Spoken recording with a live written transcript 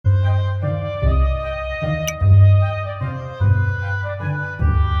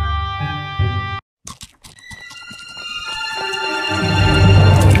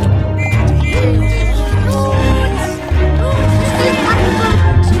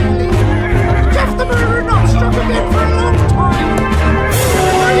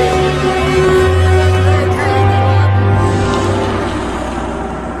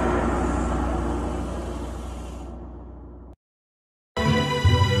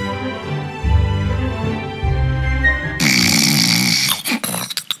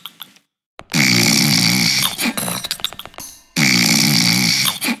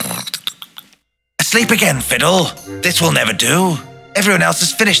Asleep again, Fiddle. This will never do. Everyone else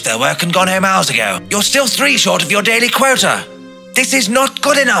has finished their work and gone home hours ago. You're still 3 short of your daily quota. This is not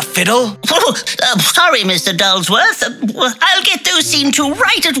good enough, Fiddle. Sorry, Mr. Dullsworth. I'll get those seen to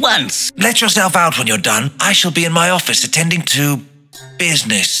right at once. Let yourself out when you're done. I shall be in my office attending to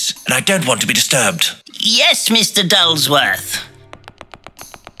business, and I don't want to be disturbed. Yes, Mr. Dullsworth.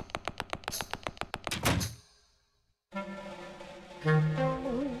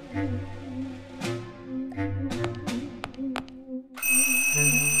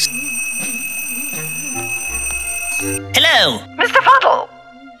 Hello. Mr. Fuddle.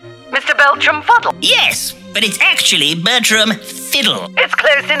 Mr. Bertram Fuddle. Yes, but it's actually Bertram Fiddle. It's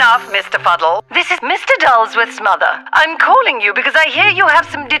close enough, Mr. Fuddle. This is Mr. Dullsworth's mother. I'm calling you because I hear you have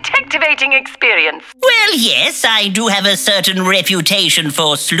some detectivating experience. Well, yes, I do have a certain reputation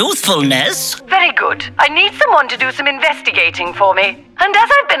for sleuthfulness. Very good. I need someone to do some investigating for me. And as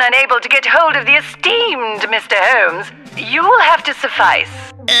I've been unable to get hold of the esteemed Mr. Holmes, you'll have to suffice.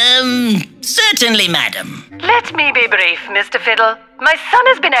 Certainly, madam. Let me be brief, Mr. Fiddle. My son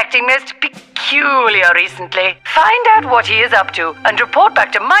has been acting most peculiar recently. Find out what he is up to and report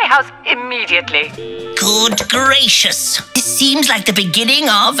back to my house immediately. Good gracious. This seems like the beginning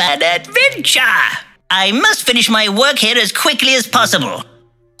of an adventure. I must finish my work here as quickly as possible.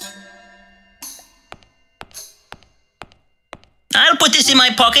 I'll put this in my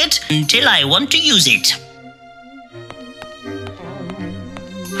pocket until I want to use it.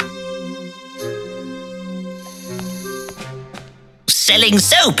 Selling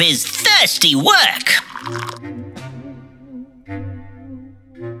soap is thirsty work.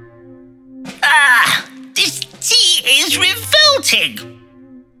 Ah, this tea is revolting.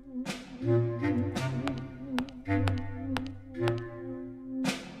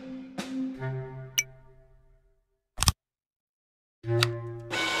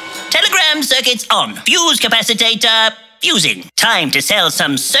 Telegram circuits on. Fuse capacitator fusing. Time to sell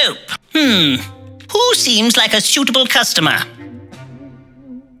some soap. Who seems like a suitable customer?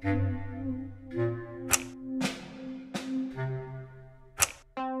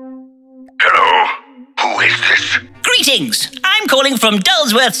 Greetings! I'm calling from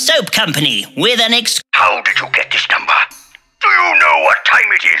Dullsworth Soap Company with an How did you get this number? Do you know what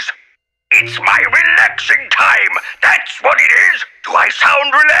time it is? It's my relaxing time! That's what it is! Do I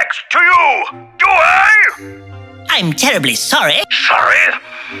sound relaxed to you? Do I? I'm terribly sorry. Sorry?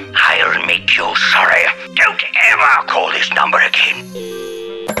 I'll make you sorry. Don't ever call this number again.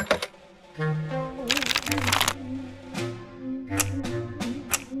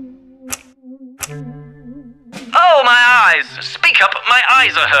 Oh, my eyes! Speak up, my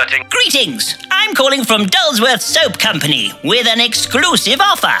eyes are hurting. Greetings! I'm calling from Dullsworth Soap Company with an exclusive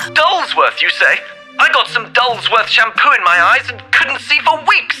offer. Dullsworth, you say? I got some Dullsworth shampoo in my eyes and couldn't see for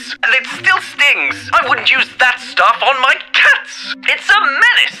weeks. And it still stings. I wouldn't use that stuff on my cats. It's a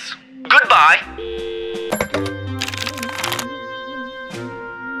menace. Goodbye.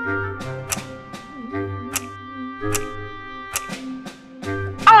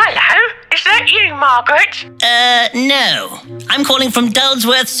 Oh, hello. Is that you, Margaret? No. I'm calling from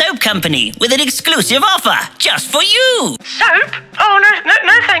Dullsworth Soap Company with an exclusive offer just for you. Soap? Oh,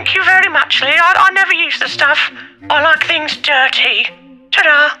 no, thank you very much, Lee. I never use the stuff. I like things dirty.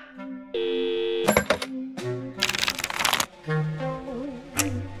 Ta-da.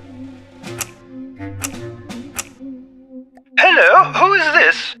 Hello, who is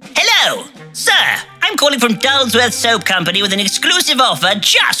this? Hello, sir. I'm calling from Dullsworth Soap Company with an exclusive offer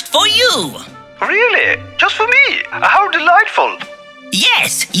just for you. Really? Just for me? How delightful.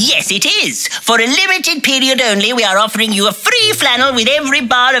 Yes, it is. For a limited period only, we are offering you a free flannel with every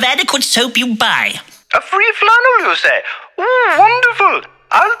bar of adequate soap you buy. A free flannel, you say? Oh, wonderful.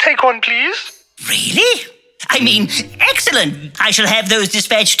 I'll take one, please. Really? I mean, excellent. I shall have those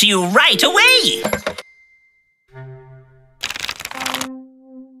dispatched to you right away.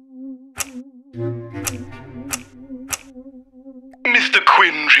 Mr.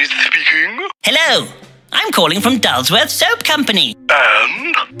 Quinge is speaking. Hello. I'm calling from Dullsworth Soap Company.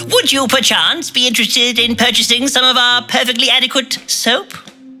 And? Would you perchance be interested in purchasing some of our perfectly adequate soap?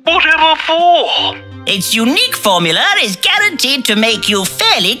 Whatever for? Its unique formula is guaranteed to make you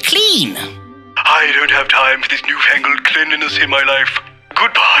fairly clean. I don't have time for this newfangled cleanliness in my life.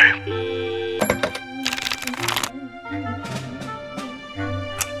 Goodbye.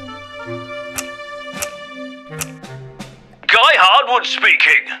 Guy Hardwood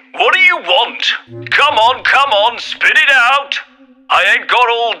speaking. What do you want? Come on, spit it out. I ain't got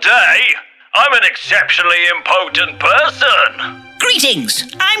all day. I'm an exceptionally impotent person.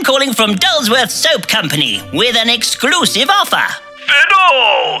 Greetings! I'm calling from Dullsworth Soap Company with an exclusive offer.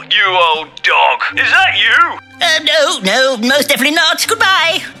 Fiddle, you old dog. Is that you? No, most definitely not.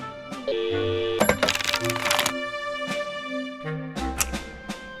 Goodbye.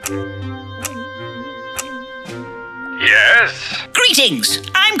 Yes? Greetings.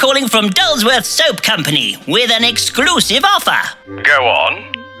 I'm calling from Dullsworth Soap Company with an exclusive offer. Go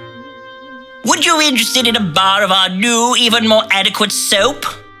on. Would you be interested in a bar of our new, even more adequate soap?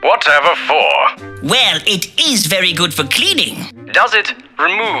 Whatever for? Well, it is very good for cleaning. Does it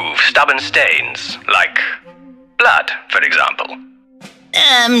remove stubborn stains? Like blood, for example?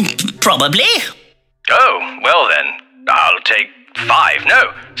 Probably. Oh, well then. I'll take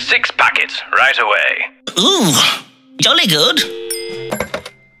 6 packets right away. Ooh, jolly good.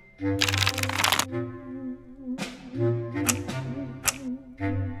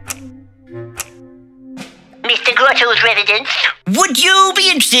 Mr. Grotto's residence. Would you be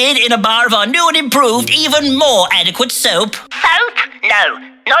interested in a bar of our new and improved, even more adequate soap? Soap? No.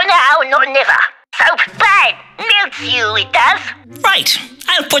 Not now, not never. Soap bad. Melts you, it does. Right,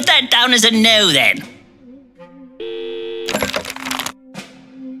 I'll put that down as a no then.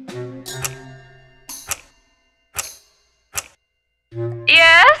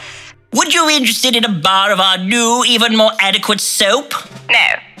 Yes? Would you be interested in a bar of our new, even more adequate soap?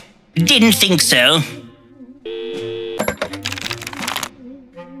 No. Didn't think so.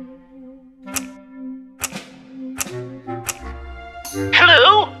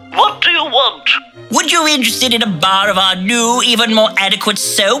 Hello? What do you want? Would you be interested in a bar of our new, even more adequate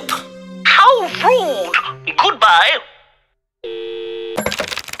soap? How rude. Goodbye.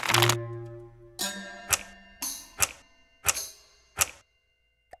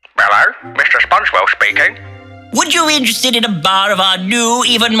 Hello, Mr. Spongewell speaking. Would you be interested in a bar of our new,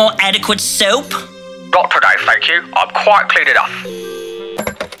 even more adequate soap? Not today, thank you. I'm quite clean enough.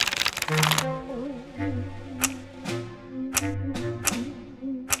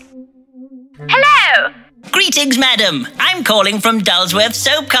 Hello? Greetings, madam. I'm calling from Dullsworth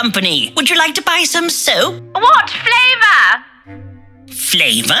Soap Company. Would you like to buy some soap? What flavor?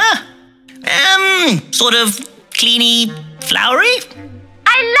 Flavor? Sort of cleany, flowery?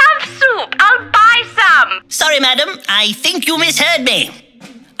 I love soup. I'll buy some. Sorry, madam. I think you misheard me.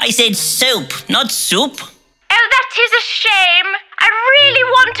 I said soap, not soup. Oh, that is a shame. I really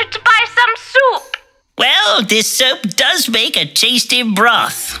wanted to buy some soup. Well, this soap does make a tasty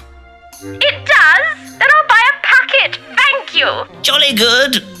broth. It does? Then I'll buy a packet. Thank you. Jolly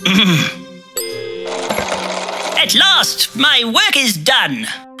good. At last, my work is done.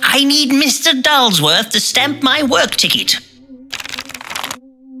 I need Mr. Dullsworth to stamp my work ticket.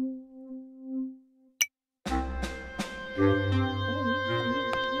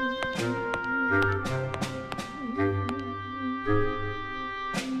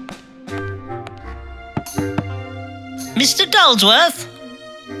 Mr. Dullsworth?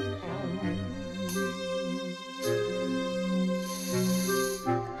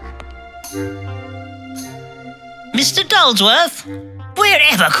 Mr. Dullsworth?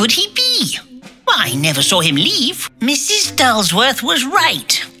 Wherever could he be? I never saw him leave. Mrs. Dullsworth was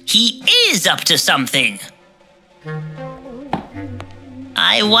right. He is up to something.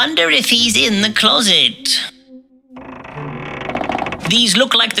 I wonder if he's in the closet. These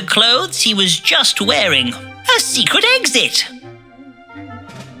look like the clothes he was just wearing. A secret exit.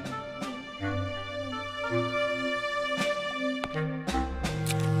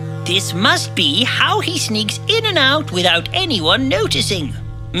 This must be how he sneaks in and out without anyone noticing.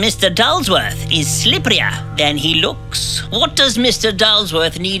 Mr. Dullsworth is slipperier than he looks. What does Mr.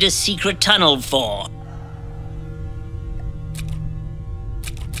 Dullsworth need a secret tunnel for?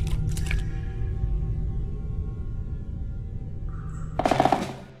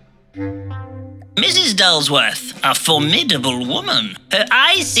 Mrs. Dullsworth, a formidable woman. Her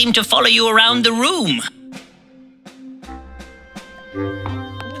eyes seem to follow you around the room.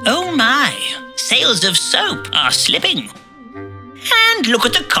 Oh my, sales of soap are slipping. And look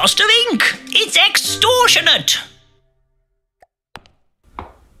at the cost of ink. It's extortionate.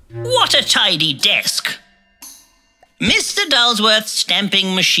 What a tidy desk. Mr. Dullsworth's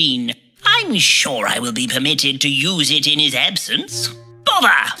stamping machine. I'm sure I will be permitted to use it in his absence.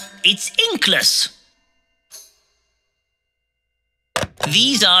 Bother! It's inkless.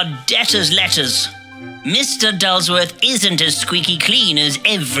 These are debtor's letters. Mr. Dullsworth isn't as squeaky clean as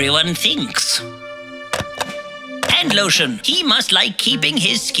everyone thinks. Hand lotion. He must like keeping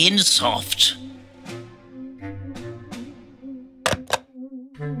his skin soft.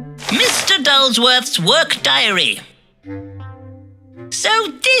 Mr. Dullsworth's work diary. So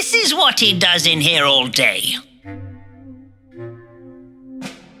this is what he does in here all day.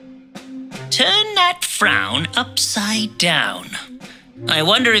 Turn that frown upside down. I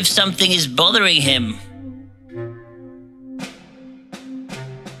wonder if something is bothering him.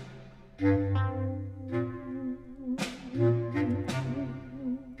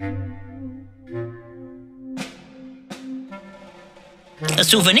 A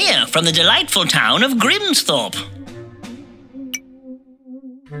souvenir from the delightful town of Grimsthorpe.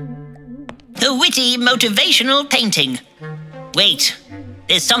 A witty, motivational painting. Wait,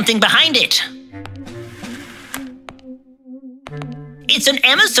 there's something behind it. It's an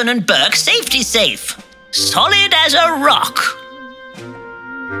Emerson and Burke safety safe. Solid as a rock.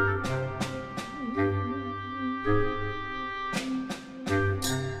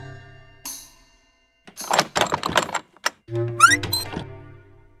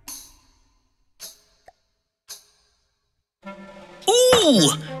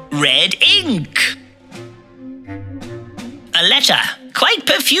 Ooh, red ink. A letter, quite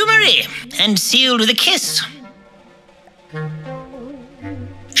perfumery, and sealed with a kiss.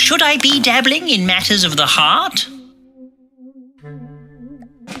 Should I be dabbling in matters of the heart?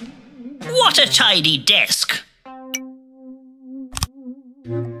 What a tidy desk.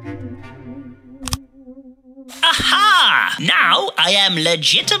 Aha! Now I am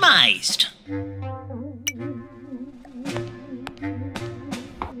legitimized.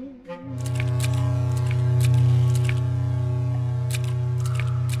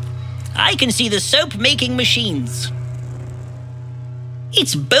 I can see the soap-making machines.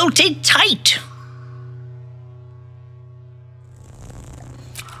 It's bolted tight.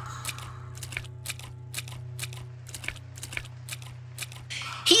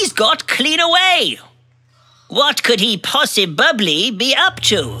 He's got clean away. What could he possibly be up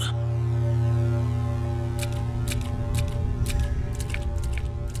to?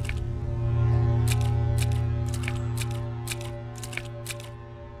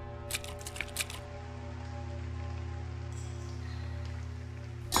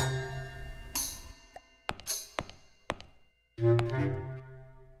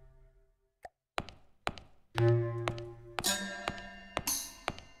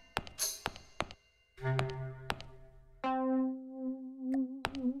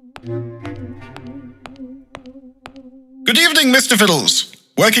 Good evening, Mr. Fiddles.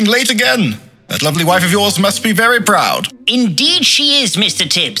 Working late again. That lovely wife of yours must be very proud. Indeed she is, Mr.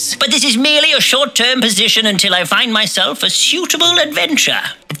 Tibbs. But this is merely a short-term position until I find myself a suitable adventure.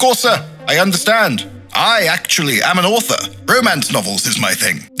 Of course, sir. I understand. I actually am an author. Romance novels is my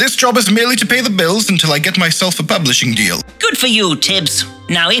thing. This job is merely to pay the bills until I get myself a publishing deal. Good for you, Tibbs.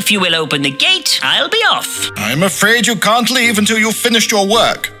 Now, if you will open the gate, I'll be off. I'm afraid you can't leave until you've finished your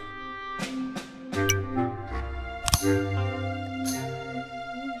work.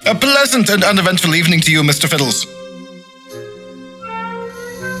 A pleasant and uneventful evening to you, Mr. Fiddles.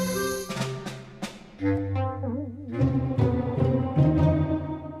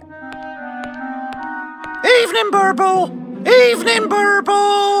 Evening, Burble! Evening,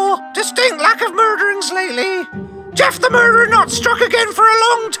 Burble! Distinct lack of murderings lately. Jeff the murderer not struck again for a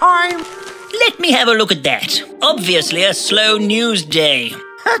long time. Let me have a look at that. Obviously a slow news day.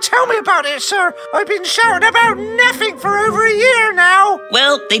 Tell me about it, sir. I've been shouting about nothing for over a year now.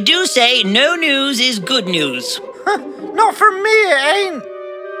 Well, they do say no news is good news. Not for me, it ain't.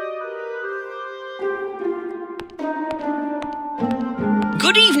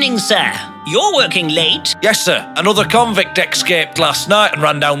 Good evening, sir. You're working late. Yes, sir. Another convict escaped last night and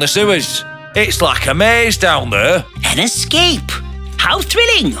ran down the sewers. It's like a maze down there. An escape. How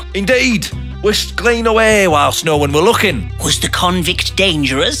thrilling. Indeed. Whisked clean away whilst no one were looking. Was the convict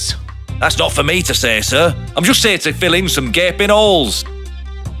dangerous? That's not for me to say, sir. I'm just here to fill in some gaping holes.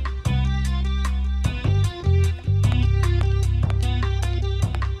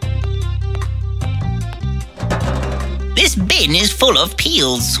 This bin is full of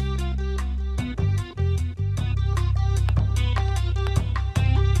peels.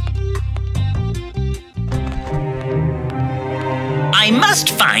 I must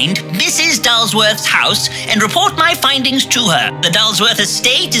find Mrs. Dulsworth's house and report my findings to her. The Dulsworth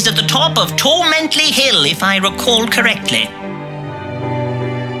estate is at the top of Tormentley Hill, if I recall correctly.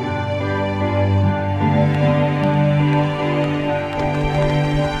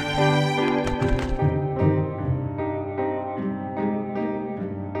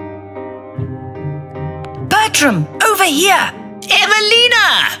 Bertram, over here!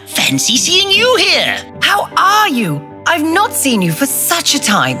 Evelina! Fancy seeing you here! How are you? I've not seen you for such a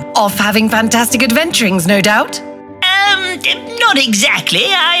time. Off having fantastic adventurings, no doubt? Not exactly.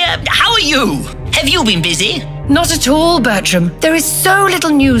 How are you? Have you been busy? Not at all, Bertram. There is so little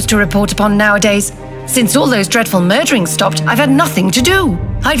news to report upon nowadays. Since all those dreadful murderings stopped, I've had nothing to do.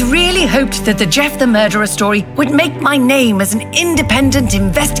 I'd really hoped that the Jeff the Murderer story would make my name as an independent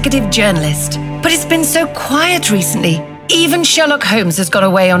investigative journalist. But it's been so quiet recently. Even Sherlock Holmes has gone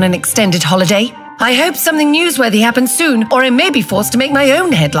away on an extended holiday. I hope something newsworthy happens soon, or I may be forced to make my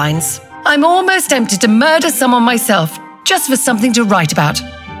own headlines. I'm almost tempted to murder someone myself, just for something to write about.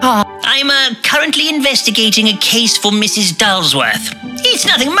 I'm currently investigating a case for Mrs. Dulsworth. It's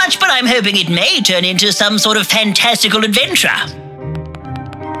nothing much, but I'm hoping it may turn into some sort of fantastical adventure.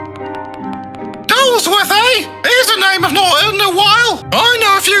 Dulsworth, eh? Here's a name I've not heard in a while. I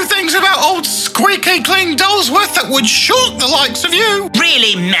know a few things about old squeaky clean Dulsworth that would shock the likes of you.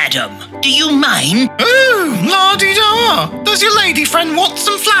 Really, madam? Do you mind? Ooh, la-di-da. Does your lady friend want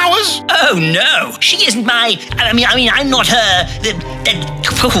some flowers? Oh, no. She isn't my... I mean, I'm not her...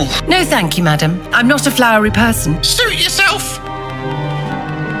 No, thank you, madam. I'm not a flowery person. Suit yourself.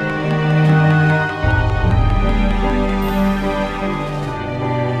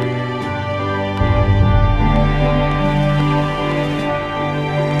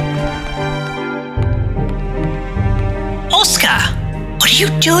 What are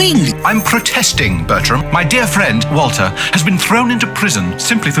you doing? I'm protesting, Bertram. My dear friend, Walter, has been thrown into prison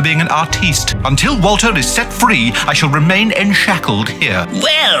simply for being an artiste. Until Walter is set free, I shall remain enshackled here.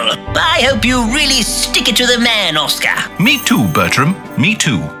 Well, I hope you really stick it to the man, Oscar. Me too, Bertram. Me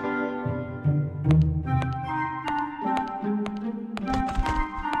too.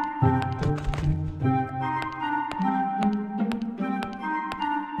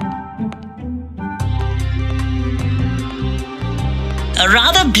 A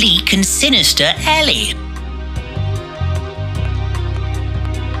rather bleak and sinister alley.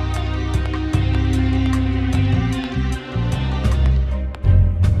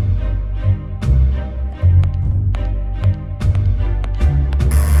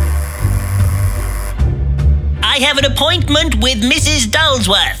 I have an appointment with Mrs.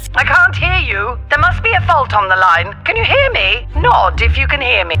 Dulsworth. I can't hear you. There must be a fault on the line. Can you hear me? Nod if you can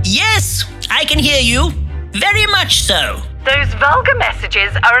hear me. Yes, I can hear you. Very much so. Those vulgar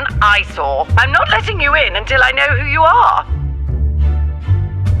messages are an eyesore. I'm not letting you in until I know who you are.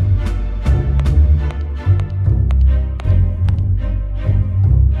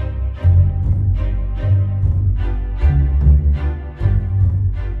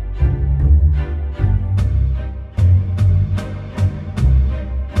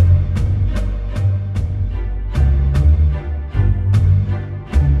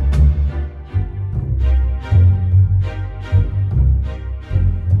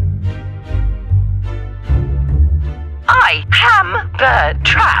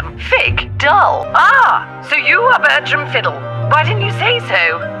 Bertram, Fig, Dull. Ah, so you are Bertram Fiddle. Why didn't you say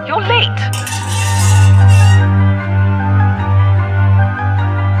so? You're late.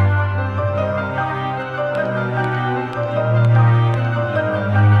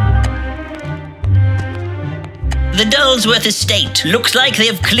 The Dulsworth estate looks like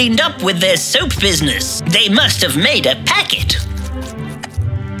they've cleaned up with their soap business. They must have made a packet.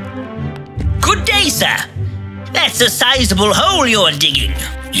 Good day, sir. That's a sizable hole you're digging.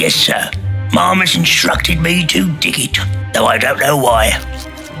 Yes, sir. Mom has instructed me to dig it, though I don't know why.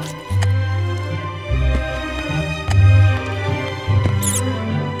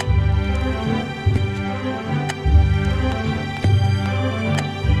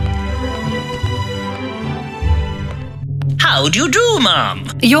 How do you do, Mom?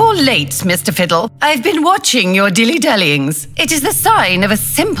 You're late, Mr. Fiddle. I've been watching your dilly-dallyings. It is the sign of a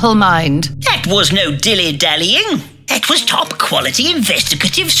simple mind. That was no dilly-dallying. That was top-quality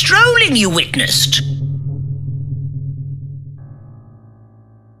investigative strolling you witnessed.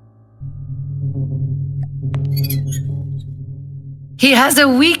 He has a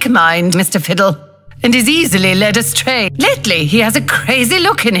weak mind, Mr. Fiddle, and is easily led astray. Lately, he has a crazy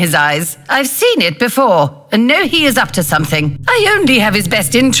look in his eyes. I've seen it before, and know he is up to something. I only have his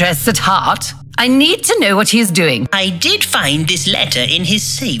best interests at heart. I need to know what he is doing. I did find this letter in his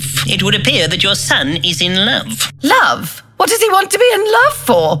safe. It would appear that your son is in love. Love? What does he want to be in love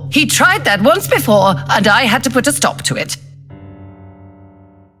for? He tried that once before, and I had to put a stop to it.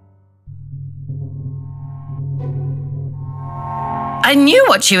 I knew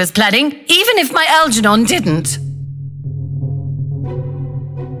what she was planning, even if my Algernon didn't.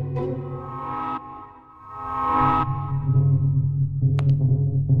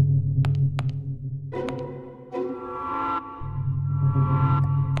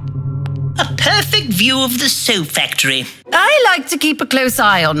 A perfect view of the soap factory. I like to keep a close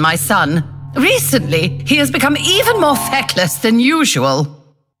eye on my son. Recently, he has become even more feckless than usual.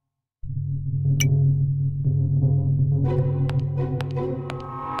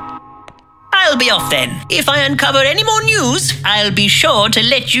 I'll be off then. If I uncover any more news, I'll be sure to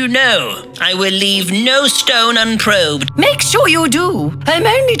let you know. I will leave no stone unprobed. Make sure you do. I'm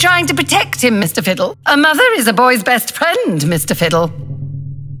only trying to protect him, Mr. Fiddle. A mother is a boy's best friend, Mr. Fiddle.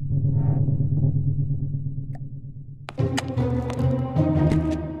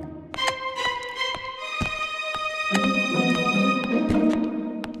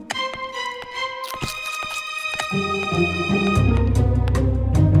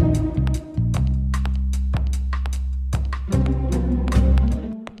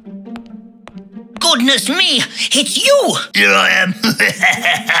 Goodness me, it's you! Here I am.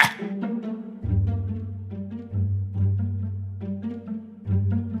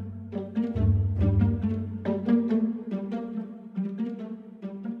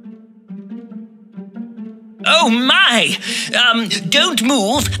 Oh my! Don't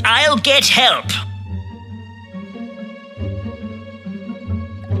move, I'll get help.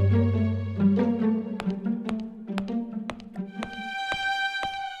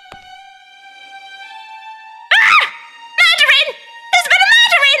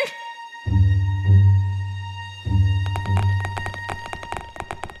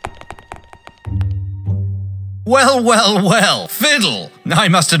 Well, well, well, Fiddle! I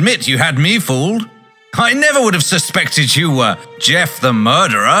must admit you had me fooled. I never would have suspected you were Jeff the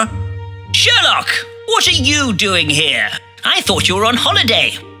murderer. Sherlock, what are you doing here? I thought you were on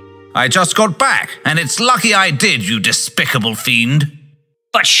holiday. I just got back, and it's lucky I did, you despicable fiend.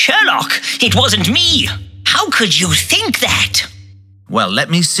 But Sherlock, it wasn't me. How could you think that? Well, let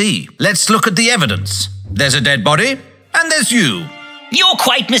me see. Let's look at the evidence. There's a dead body, and there's you. You're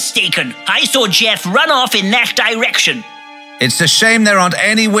quite mistaken. I saw Jeff run off in that direction. It's a shame there aren't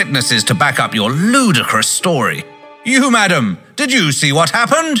any witnesses to back up your ludicrous story. You, madam, did you see what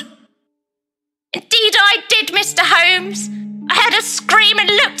happened? Indeed I did, Mr. Holmes. I heard a scream and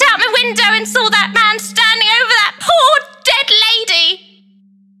looked out my window and saw that man standing over that poor dead lady.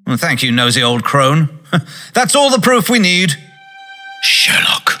 Well, thank you, nosy old crone. That's all the proof we need.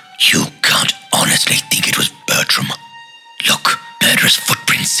 Sherlock, you can't honestly think it was Bertram. Look, murderous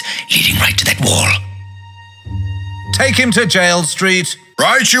footprints leading right to that wall. Take him to jail, Street.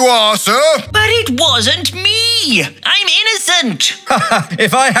 Right you are, sir. But it wasn't me. I'm innocent.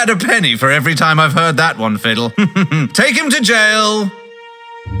 If I had a penny for every time I've heard that one, Fiddle. Take him to jail.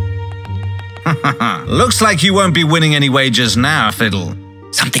 Looks like you won't be winning any wages now, Fiddle.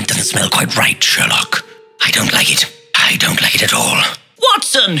 Something doesn't smell quite right, Sherlock. I don't like it. I don't like it at all.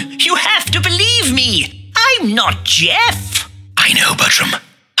 Watson, you have to believe me. I'm not Jeff. I know, Bertram.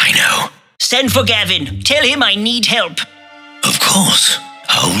 I know. Send for Gavin. Tell him I need help. Of course.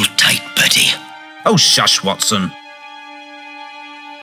 Hold tight, Bertie. Oh, shush, Watson.